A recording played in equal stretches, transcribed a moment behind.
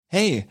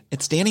Hey,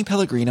 it's Danny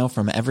Pellegrino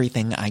from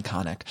Everything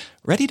Iconic.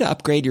 Ready to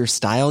upgrade your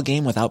style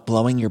game without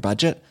blowing your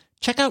budget?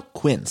 Check out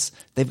Quince.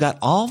 They've got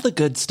all the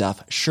good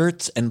stuff,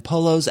 shirts and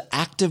polos,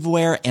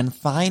 activewear, and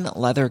fine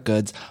leather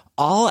goods,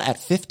 all at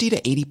 50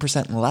 to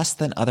 80% less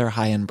than other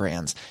high-end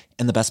brands.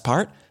 And the best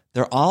part?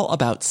 They're all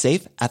about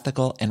safe,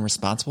 ethical, and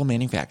responsible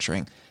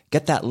manufacturing.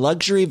 Get that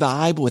luxury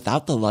vibe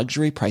without the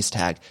luxury price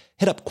tag.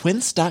 Hit up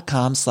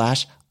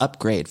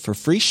quince.com/upgrade for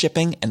free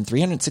shipping and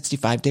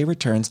 365-day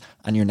returns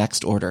on your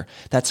next order.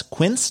 That's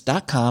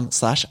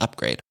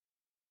quince.com/upgrade.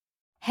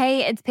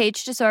 Hey, it's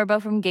Paige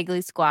DeSorbo from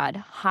Giggly Squad.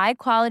 High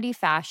quality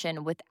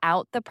fashion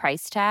without the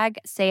price tag.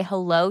 Say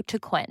hello to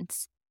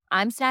Quince.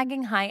 I'm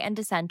snagging high-end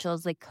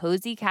essentials like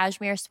cozy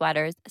cashmere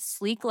sweaters,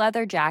 sleek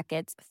leather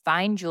jackets,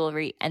 fine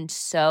jewelry, and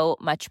so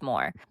much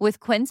more. With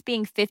Quince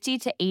being 50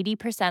 to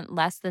 80%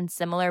 less than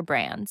similar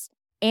brands.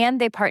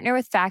 And they partner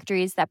with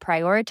factories that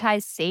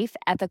prioritize safe,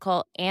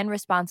 ethical, and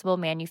responsible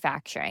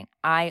manufacturing.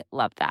 I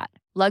love that.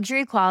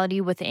 Luxury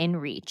quality within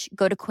reach.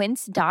 Go to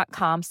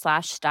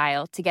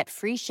quince.com/style to get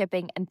free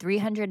shipping and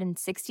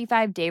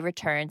 365-day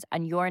returns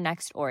on your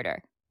next order.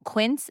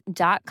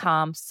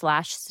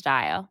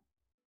 Quince.com/style.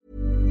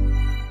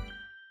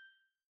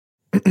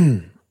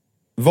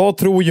 Vad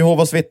tror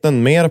Jehovas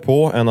vittnen mer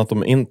på än att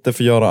de inte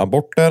får göra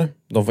aborter,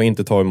 de får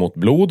inte ta emot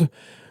blod,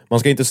 man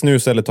ska inte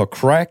snusa eller ta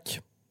crack,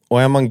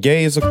 och är man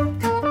gay så...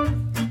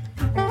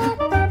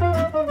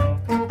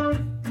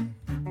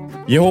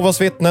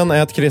 Jehovas vittnen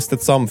är ett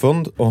kristet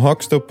samfund, och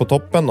högst upp på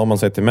toppen, om man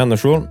ser till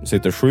människor,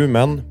 sitter 7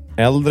 män,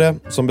 äldre,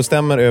 som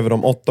bestämmer över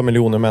de 8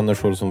 miljoner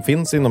människor som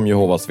finns inom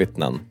Jehovas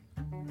vittnen.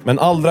 Men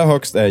allra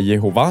högst är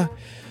Jehova,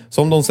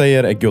 som de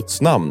säger är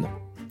Guds namn,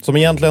 som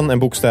egentligen är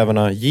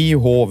bokstäverna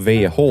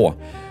JHVH,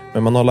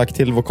 men man har lagt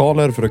till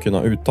vokaler för att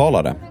kunna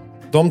uttala det.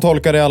 De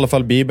tolkar i alla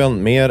fall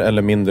Bibeln mer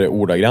eller mindre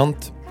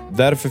ordagrant.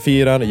 Därför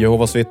firar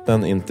Jehovas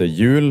vittnen inte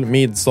jul,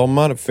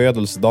 midsommar,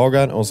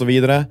 födelsedagar och så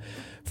vidare,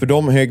 för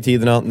de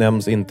högtiderna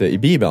nämns inte i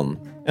Bibeln.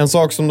 En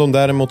sak som de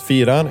däremot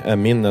firar är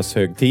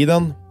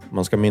minneshögtiden.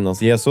 Man ska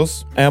minnas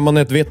Jesus. Är man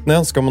ett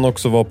vittne ska man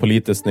också vara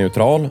politiskt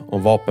neutral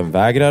och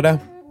vapenvägrare.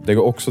 Det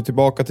går också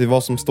tillbaka till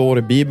vad som står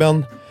i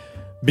Bibeln.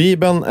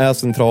 Bibeln är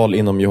central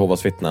inom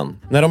Jehovas vittnen.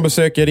 När de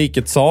besöker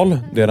rikets sal,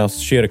 deras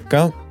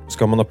kyrka,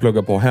 ska man ha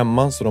plugga på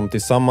hemma så de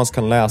tillsammans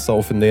kan läsa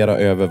och fundera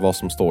över vad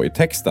som står i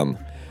texten.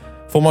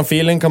 Får man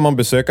feeling kan man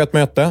besöka ett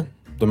möte.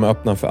 De är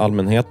öppna för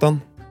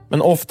allmänheten.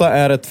 Men ofta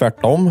är det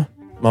tvärtom.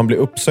 Man blir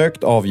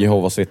uppsökt av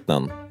Jehovas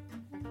vittnen.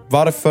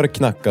 Varför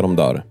knackar de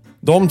dörr?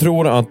 De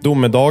tror att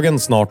domedagen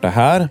snart är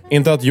här.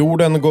 Inte att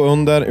jorden går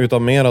under,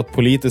 utan mer att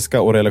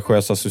politiska och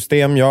religiösa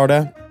system gör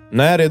det.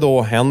 När det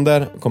då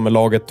händer kommer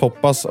laget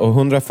toppas och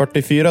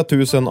 144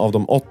 000 av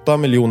de 8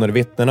 miljoner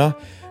vittnena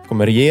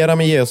kommer regera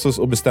med Jesus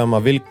och bestämma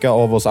vilka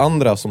av oss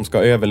andra som ska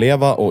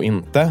överleva och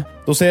inte.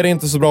 Då ser det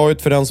inte så bra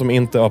ut för den som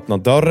inte öppnar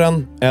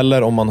dörren,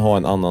 eller om man har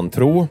en annan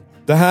tro.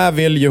 Det här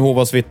vill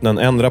Jehovas vittnen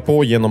ändra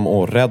på genom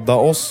att rädda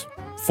oss,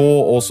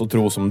 få oss att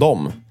tro som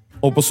dem,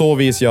 och på så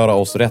vis göra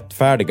oss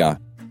rättfärdiga.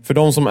 För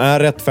de som är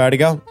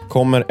rättfärdiga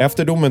kommer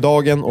efter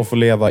domedagen att få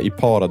leva i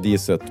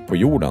paradiset på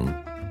jorden.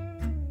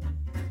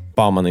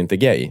 Bara man inte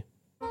gay.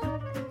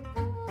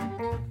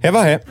 Hej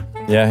vad hej,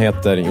 jag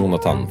heter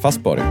Jonathan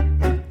Fastborg.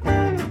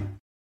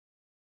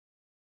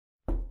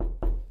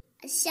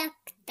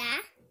 Ursäkta,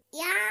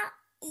 jag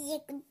är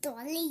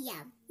dålig.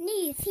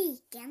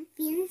 Nyfiken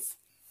finns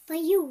på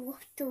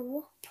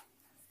YouTube.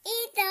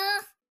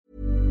 Idag.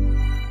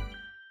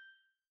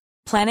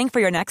 Planning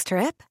for your next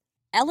trip?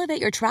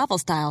 Elevate your travel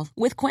style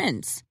with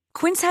Quince.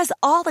 Quince has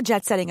all the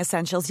jet-setting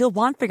essentials you'll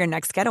want for your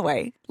next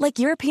getaway, like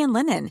European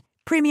linen,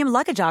 premium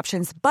luggage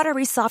options,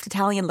 buttery soft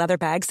Italian leather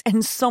bags,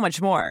 and so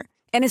much more.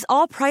 And is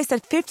all priced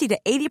at 50 to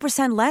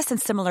 80% less than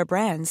similar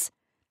brands.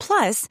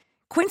 Plus,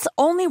 Quince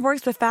only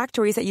works with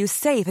factories that use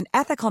safe and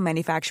ethical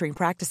manufacturing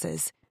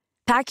practices.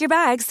 Pack your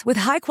bags with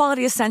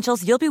high-quality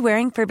essentials you'll be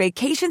wearing for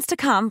vacations to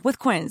come with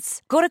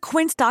Quince. Go to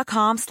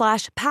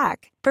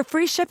quince.com/pack for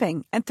free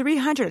shipping and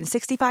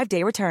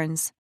 365-day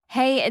returns.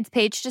 Hey, it's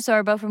Paige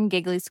DeSorbo from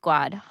Giggly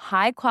Squad.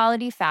 High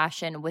quality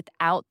fashion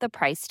without the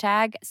price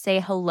tag. Say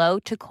hello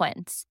to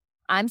Quince.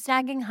 I'm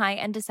snagging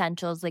high-end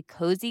essentials like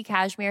cozy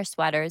cashmere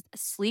sweaters,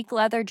 sleek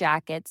leather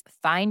jackets,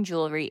 fine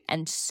jewelry,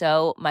 and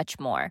so much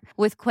more.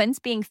 With Quince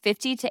being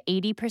 50 to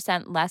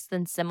 80% less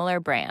than similar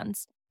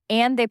brands.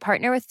 And they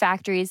partner with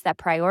factories that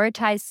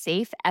prioritize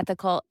safe,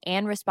 ethical,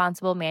 and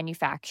responsible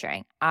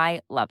manufacturing. I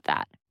love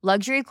that.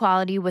 Luxury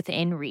quality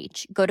within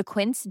reach. Go to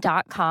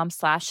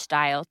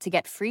quince.com/style to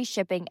get free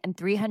shipping and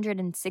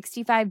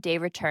 365-day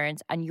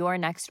returns on your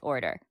next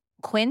order.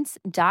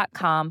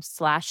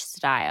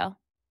 Quince.com/style.